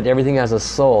grasp that everything has a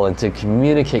soul and to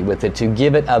communicate with it, to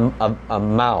give it a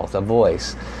mouth, a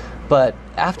voice. But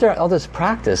after all this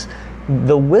practice,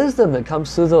 the wisdom that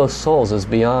comes through those souls is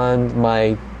beyond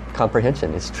my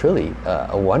comprehension. It's truly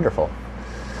wonderful.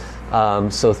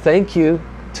 So thank you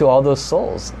to all those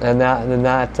souls and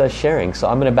that sharing. So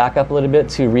I'm going to back up a little bit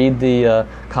to read the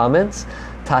comments.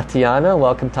 Tatiana,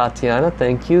 welcome Tatiana,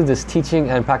 thank you. This teaching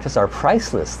and practice are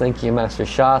priceless. Thank you, Master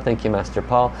Sha. Thank you, Master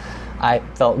Paul. I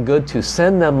felt good to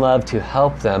send them love to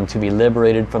help them to be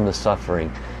liberated from the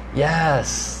suffering.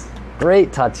 Yes,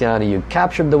 great Tatiana, you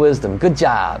captured the wisdom. Good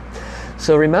job.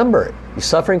 So remember, you're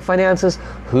suffering finances,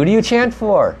 who do you chant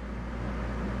for?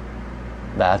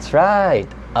 That's right,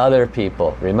 other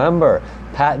people. Remember,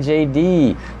 Pat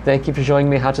JD, thank you for showing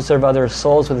me how to serve other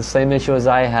souls with the same issue as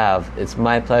I have. It's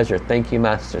my pleasure. Thank you,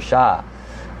 Master Sha.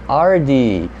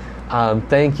 RD,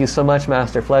 thank you so much,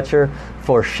 Master Fletcher,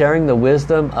 for sharing the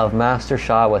wisdom of Master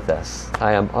Sha with us.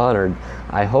 I am honored.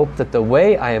 I hope that the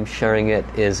way I am sharing it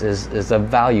is of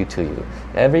value to you.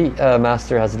 Every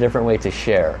master has a different way to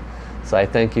share. So I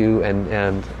thank you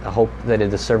and I hope that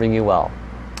it is serving you well.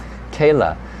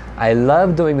 Kayla, I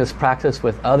love doing this practice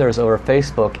with others over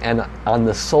Facebook and on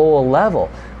the soul level.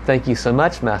 Thank you so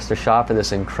much, Master Sha, for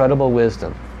this incredible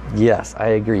wisdom. Yes, I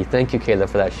agree. Thank you, Kayla,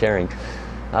 for that sharing.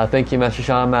 Thank you, Master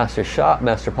Sha,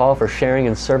 Master Paul, for sharing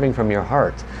and serving from your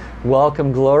heart.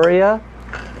 Welcome, Gloria.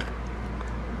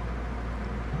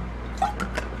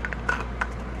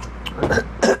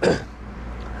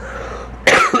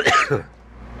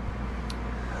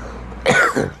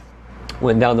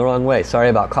 Went down the wrong way. Sorry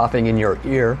about coughing in your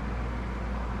ear.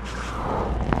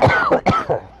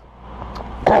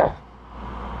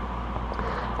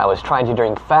 I was trying to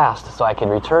drink fast so I could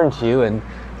return to you and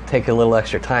take a little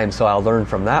extra time, so I'll learn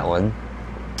from that one.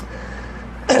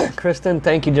 Kristen,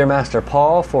 thank you, dear Master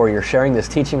Paul, for your sharing this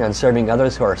teaching on serving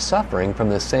others who are suffering from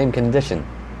the same condition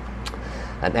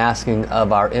and asking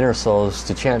of our inner souls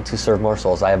to chant to serve more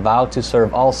souls. I vow to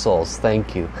serve all souls.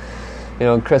 Thank you. You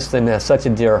know, Kristen has such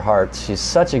a dear heart. She's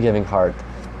such a giving heart.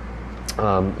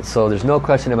 So there's no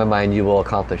question in my mind you will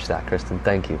accomplish that, Kristen.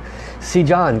 Thank you. See,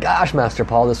 John, gosh, Master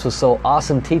Paul, this was so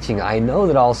awesome teaching. I know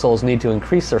that all souls need to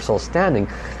increase their soul standing,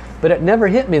 but it never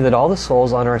hit me that all the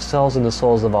souls on ourselves and the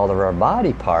souls of all of our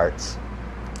body parts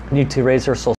need to raise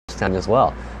their soul standing as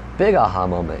well. Big aha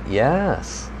moment.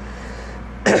 Yes.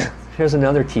 Here's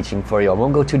another teaching for you. I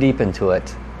won't go too deep into it.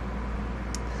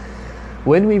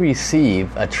 When we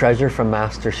receive a treasure from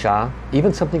Master Sha,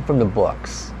 even something from the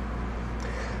books,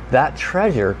 that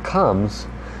treasure comes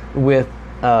with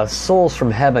souls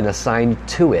from heaven assigned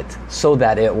to it so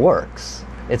that it works.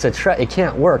 It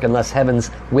can't work unless heaven's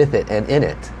with it and in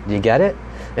it. Do you get it?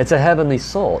 It's a heavenly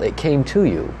soul. It came to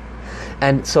you.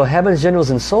 And so heaven's generals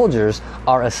and soldiers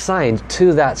are assigned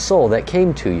to that soul that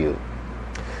came to you.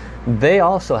 They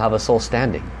also have a soul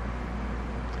standing.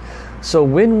 So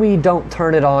when we don't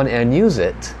turn it on and use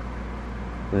it,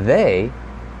 they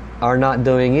are not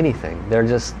doing anything. They're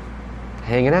just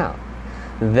hanging out.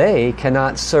 They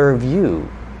cannot serve you.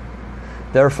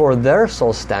 Therefore, their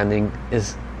soul standing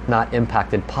is not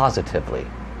impacted positively.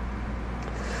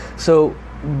 So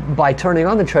by turning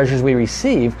on the treasures we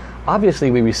receive,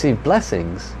 obviously we receive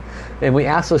blessings. And we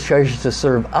ask those treasures to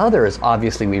serve others,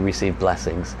 obviously we receive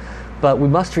blessings. But we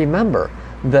must remember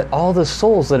that all the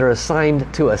souls that are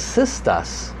assigned to assist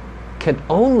us can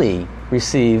only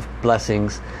receive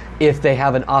blessings if they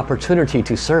have an opportunity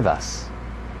to serve us.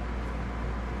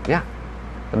 Yeah,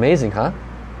 amazing, huh?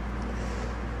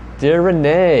 Dear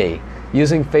Renee,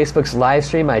 using Facebook's live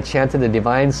stream, I chanted the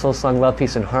Divine Soul Song Love,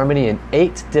 Peace and Harmony in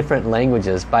 8 different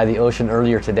languages by the ocean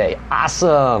earlier today.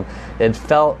 Awesome! It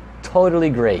felt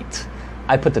totally great.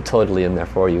 I put the totally in there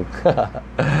for you.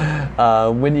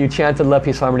 When you chanted Love,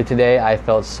 Peace, Harmony today, I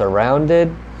felt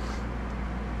surrounded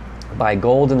by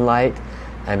golden light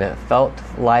and it felt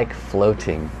like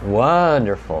floating.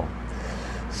 Wonderful.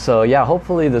 So yeah,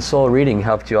 hopefully the soul reading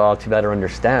helped you all to better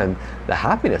understand the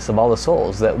happiness of all the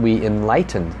souls that we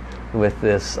enlightened with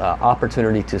this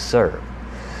opportunity to serve.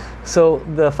 So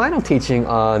the final teaching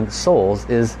on souls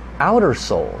is outer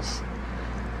souls.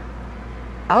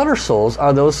 Outer souls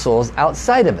are those souls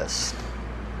outside of us.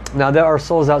 Now there are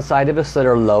souls outside of us that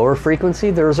are lower frequency.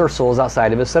 There are souls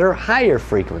outside of us that are higher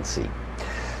frequency.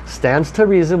 Stands to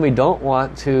reason we don't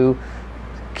want to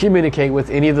communicate with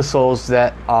any of the souls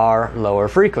that are lower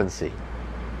frequency.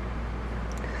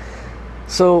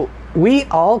 So we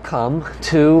all come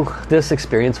to this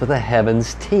experience with a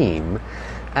heavens team,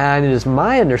 and it is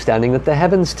my understanding that the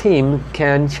heavens team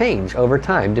can change over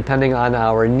time depending on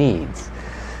our needs.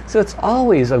 So it's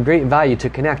always of great value to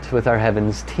connect with our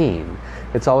heavens team.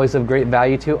 It's always of great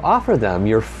value to offer them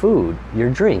your food, your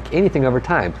drink, anything over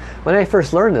time. When I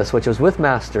first learned this, which was with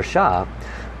Master Sha,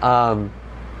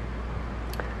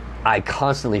 I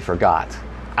constantly forgot.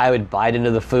 I would bite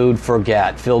into the food,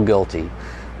 forget, feel guilty.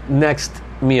 Next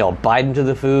meal, bite into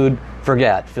the food,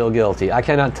 forget, feel guilty. I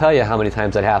cannot tell you how many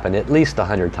times that happened, at least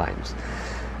 100 times.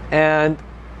 And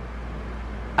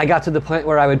I got to the point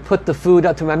where I would put the food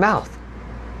up to my mouth.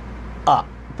 Up,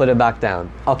 put it back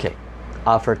down. Okay,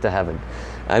 offer it to heaven.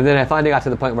 And then I finally got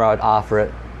to the point where I would offer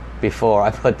it before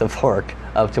I put the fork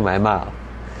up to my mouth.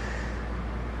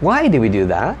 Why do we do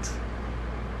that?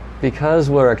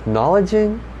 Because we're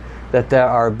acknowledging that there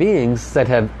are beings that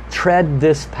have tread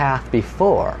this path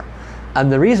before.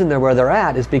 And the reason they're where they're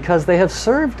at is because they have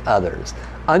served others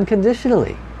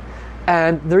unconditionally.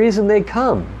 And the reason they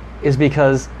come is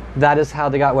because that is how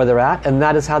they got where they're at, and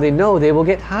that is how they know they will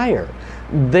get higher.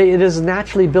 It is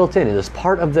naturally built in. It is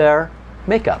part of their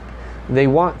makeup. They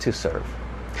want to serve.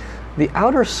 The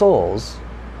outer souls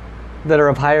that are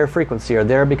of higher frequency are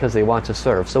there because they want to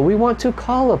serve. So we want to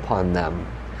call upon them.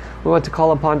 We want to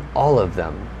call upon all of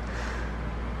them.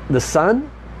 The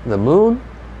sun, the moon,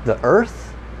 the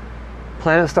earth,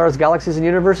 planets, stars, galaxies, and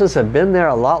universes have been there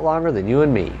a lot longer than you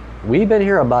and me. We've been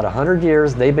here about 100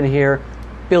 years. They've been here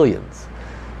billions.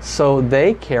 So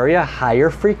they carry a higher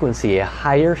frequency, a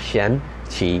higher Shen,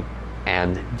 Qi,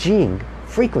 and Jing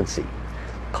frequency.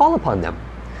 Call upon them.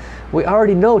 We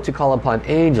already know to call upon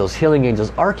angels, healing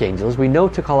angels, archangels. We know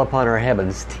to call upon our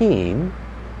heavens team.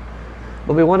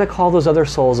 But we want to call those other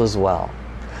souls as well.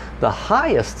 The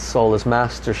highest soul is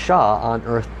Master Sha on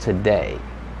earth today.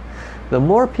 The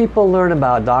more people learn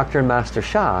about Dr. and Master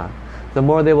Sha, the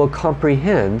more they will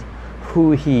comprehend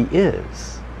who he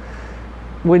is.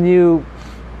 When you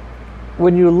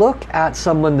look at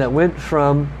someone that went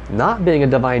from not being a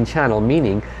divine channel,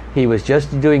 meaning he was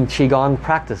just doing Qigong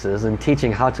practices and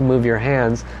teaching how to move your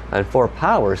hands and 4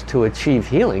 powers to achieve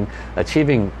healing,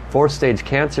 achieving 4-stage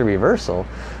cancer reversal,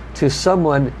 to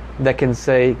someone that can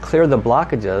say, clear the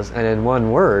blockages, and in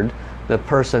one word, the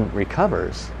person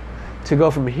recovers. To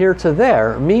go from here to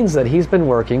there means that he's been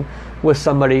working with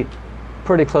somebody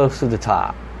pretty close to the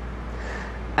top.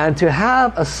 And to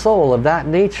have a soul of that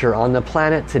nature on the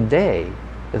planet today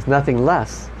is nothing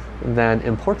less than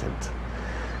important.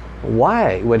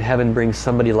 Why would heaven bring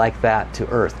somebody like that to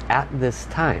earth at this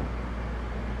time?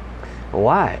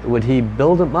 Why would he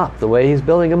build him up the way he's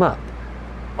building him up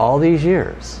all these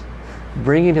years,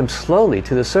 bringing him slowly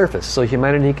to the surface so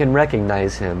humanity can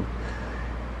recognize him?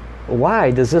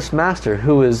 Why does this master,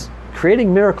 who is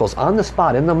creating miracles on the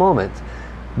spot in the moment,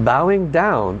 bowing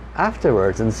down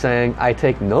afterwards and saying, I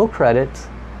take no credit,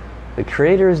 the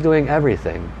Creator is doing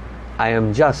everything, I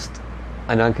am just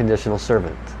an unconditional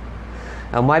servant?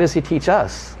 And why does he teach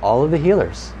us, all of the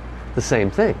healers, the same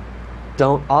thing?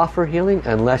 Don't offer healing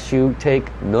unless you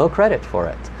take no credit for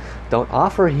it. Don't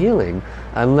offer healing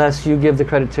unless you give the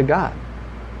credit to God.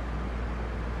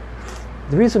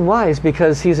 The reason why is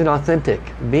because he's an authentic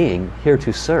being here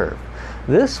to serve.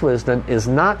 This wisdom is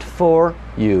not for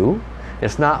you.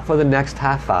 It's not for the next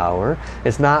half hour.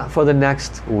 It's not for the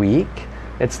next week.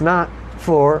 It's not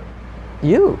for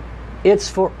you. It's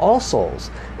for all souls.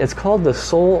 It's called the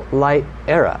Soul Light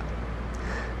Era.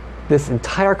 This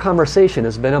entire conversation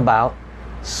has been about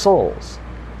souls,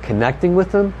 connecting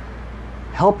with them,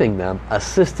 helping them,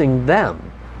 assisting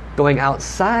them, going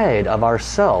outside of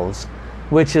ourselves,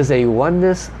 which is a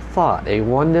oneness thought, a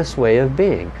oneness way of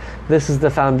being. This is the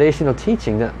foundational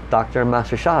teaching that Dr. and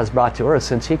Master Sha has brought to earth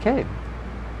since he came.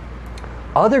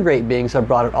 Other great beings have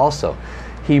brought it also.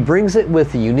 He brings it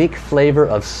with the unique flavor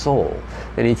of soul,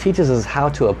 and he teaches us how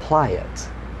to apply it.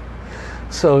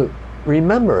 So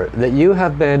remember that you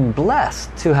have been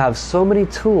blessed to have so many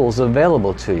tools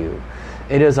available to you.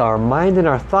 It is our mind and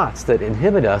our thoughts that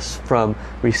inhibit us from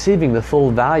receiving the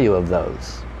full value of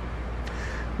those.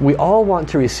 We all want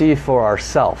to receive for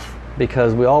ourselves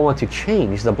because we all want to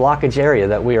change the blockage area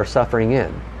that we are suffering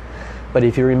in. But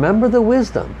if you remember the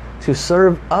wisdom, to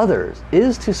serve others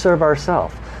is to serve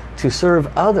ourselves. To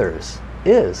serve others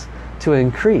is to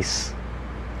increase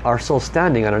our soul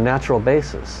standing on a natural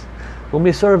basis. When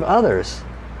we serve others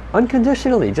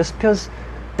unconditionally, just because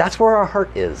that's where our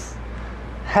heart is,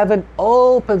 heaven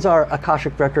opens our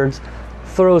Akashic records,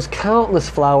 throws countless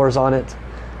flowers on it,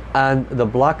 and the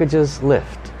blockages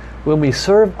lift. When we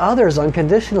serve others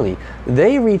unconditionally,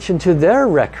 they reach into their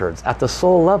records at the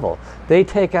soul level. They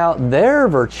take out their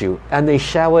virtue and they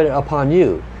shower it upon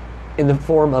you in the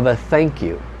form of a thank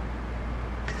you.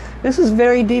 This is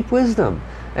very deep wisdom,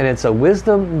 and it's a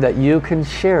wisdom that you can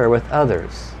share with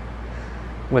others.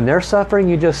 When they're suffering,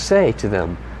 you just say to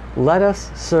them, let us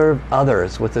serve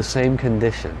others with the same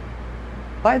condition.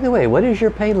 By the way, what is your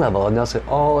pain level? And they'll say,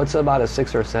 oh, it's about a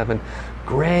 6 or 7.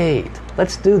 Great,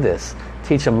 let's do this.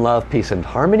 Teach them love, peace, and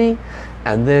harmony,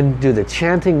 and then do the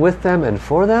chanting with them and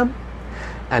for them.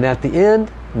 And at the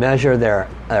end, measure their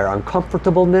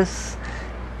uncomfortableness.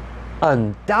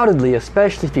 Undoubtedly,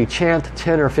 especially if you chant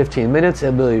 10 or 15 minutes,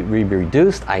 it will be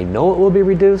reduced. I know it will be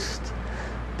reduced.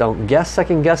 Don't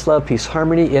second guess love, peace,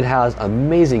 harmony. It has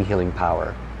amazing healing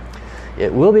power.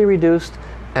 It will be reduced,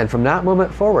 and from that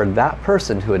moment forward, that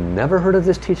person who had never heard of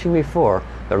this teaching before,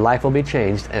 their life will be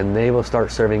changed and they will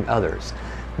start serving others.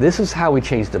 This is how we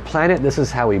change the planet. This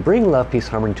is how we bring love, peace,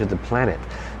 harmony to the planet.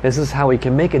 This is how we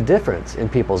can make a difference in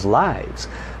people's lives,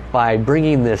 by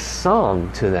bringing this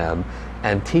song to them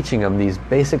and teaching them these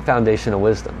basic foundational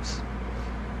wisdoms.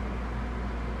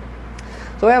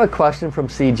 So I have a question from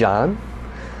C. John.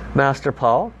 Master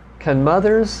Paul, can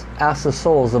mothers ask the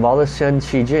souls of all the Shen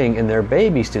Qi Jing and their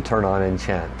babies to turn on and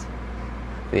chant?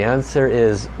 The answer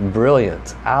is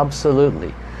brilliant,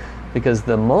 absolutely. Because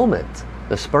the moment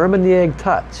the sperm and the egg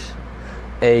touch,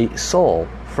 a soul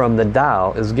from the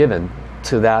Tao is given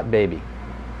to that baby.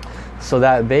 So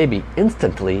that baby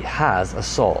instantly has a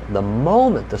soul the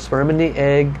moment the sperm and the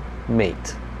egg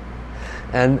mate.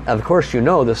 And of course, you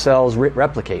know, the cells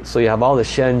replicate. So you have all the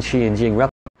Shen, Qi, and Jing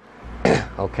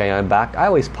replicate. Okay, I'm back. I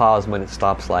always pause when it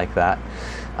stops like that.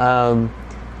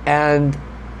 And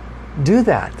do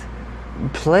that.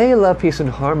 Play love, peace, and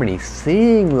harmony.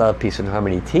 Sing love, peace, and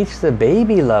harmony. Teach the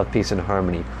baby love, peace, and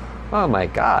harmony. Oh my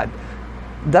God.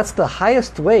 That's the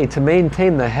highest way to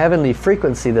maintain the heavenly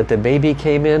frequency that the baby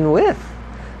came in with.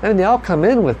 I mean, they all come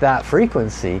in with that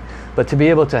frequency, but to be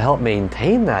able to help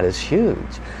maintain that is huge.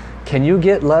 Can you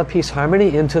get love, peace,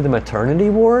 harmony into the maternity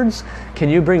wards? Can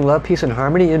you bring love, peace, and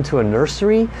harmony into a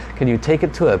nursery? Can you take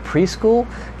it to a preschool?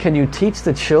 Can you teach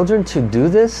the children to do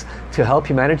this, to help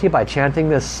humanity by chanting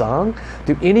this song?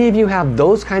 Do any of you have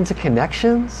those kinds of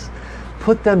connections?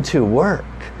 Put them to work.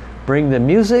 Bring the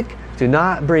music. Do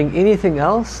not bring anything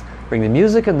else. Bring the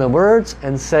music and the words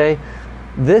and say,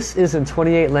 this is in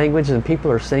 28 languages and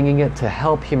people are singing it to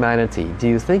help humanity. Do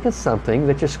you think it's something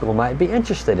that your school might be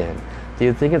interested in? Do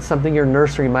you think it's something your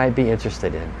nursery might be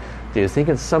interested in? Do you think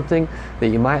it's something that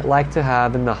you might like to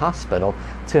have in the hospital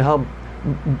to help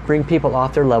bring people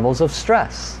off their levels of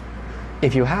stress?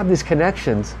 If you have these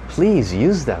connections, please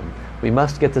use them. We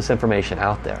must get this information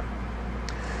out there.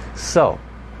 So,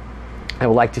 I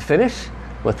would like to finish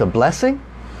with a blessing.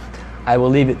 I will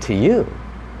leave it to you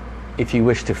if you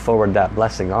wish to forward that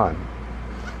blessing on.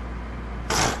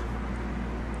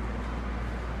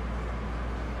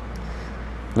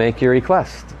 Make your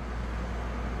request.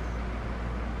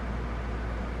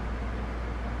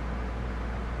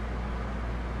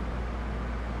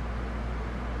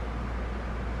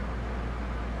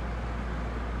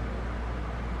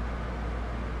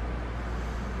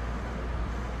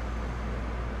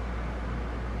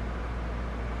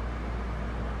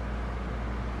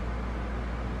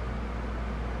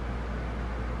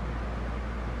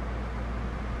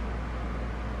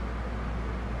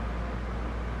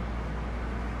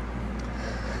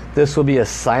 This will be a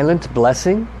silent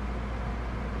blessing.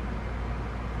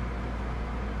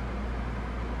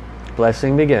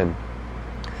 Blessing begin.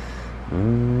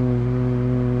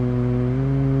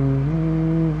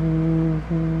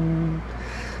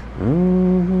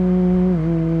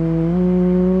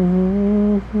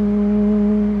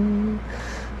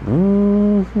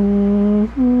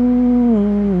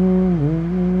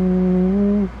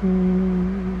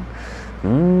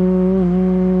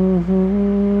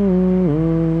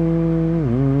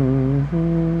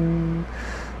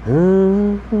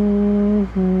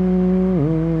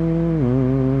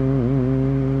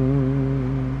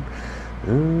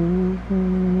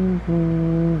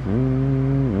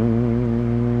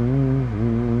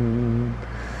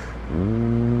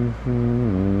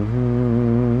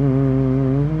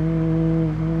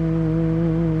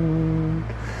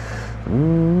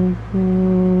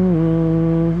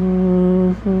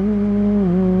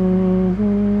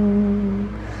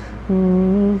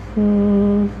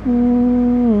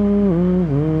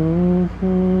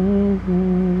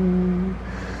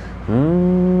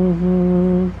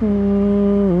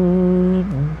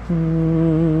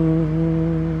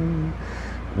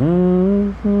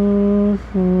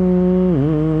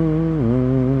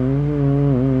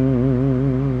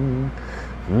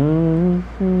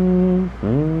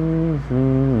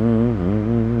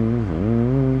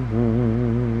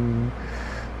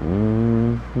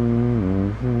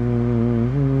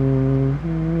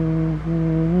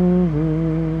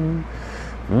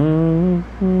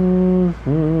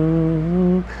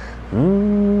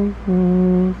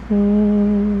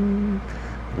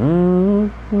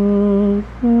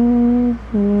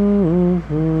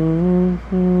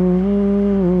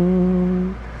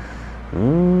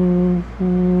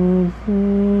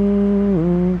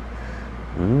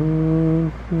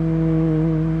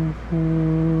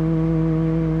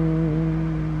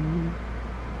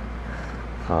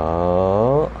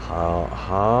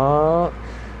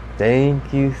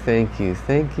 Thank you, thank you,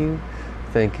 thank you.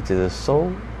 Thank you to the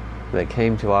soul that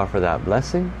came to offer that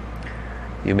blessing.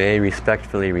 You may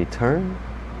respectfully return.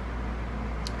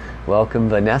 Welcome,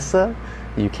 Vanessa.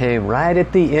 You came right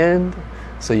at the end.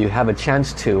 So you have a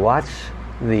chance to watch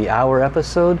the hour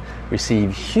episode,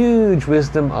 receive huge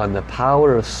wisdom on the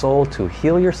power of soul to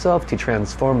heal yourself, to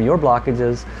transform your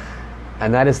blockages.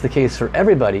 And that is the case for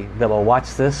everybody that will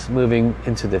watch this moving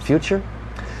into the future.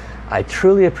 I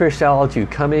truly appreciate all of you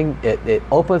coming. It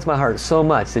opens my heart so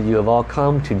much that you have all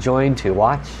come to join, to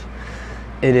watch.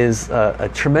 It is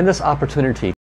a tremendous opportunity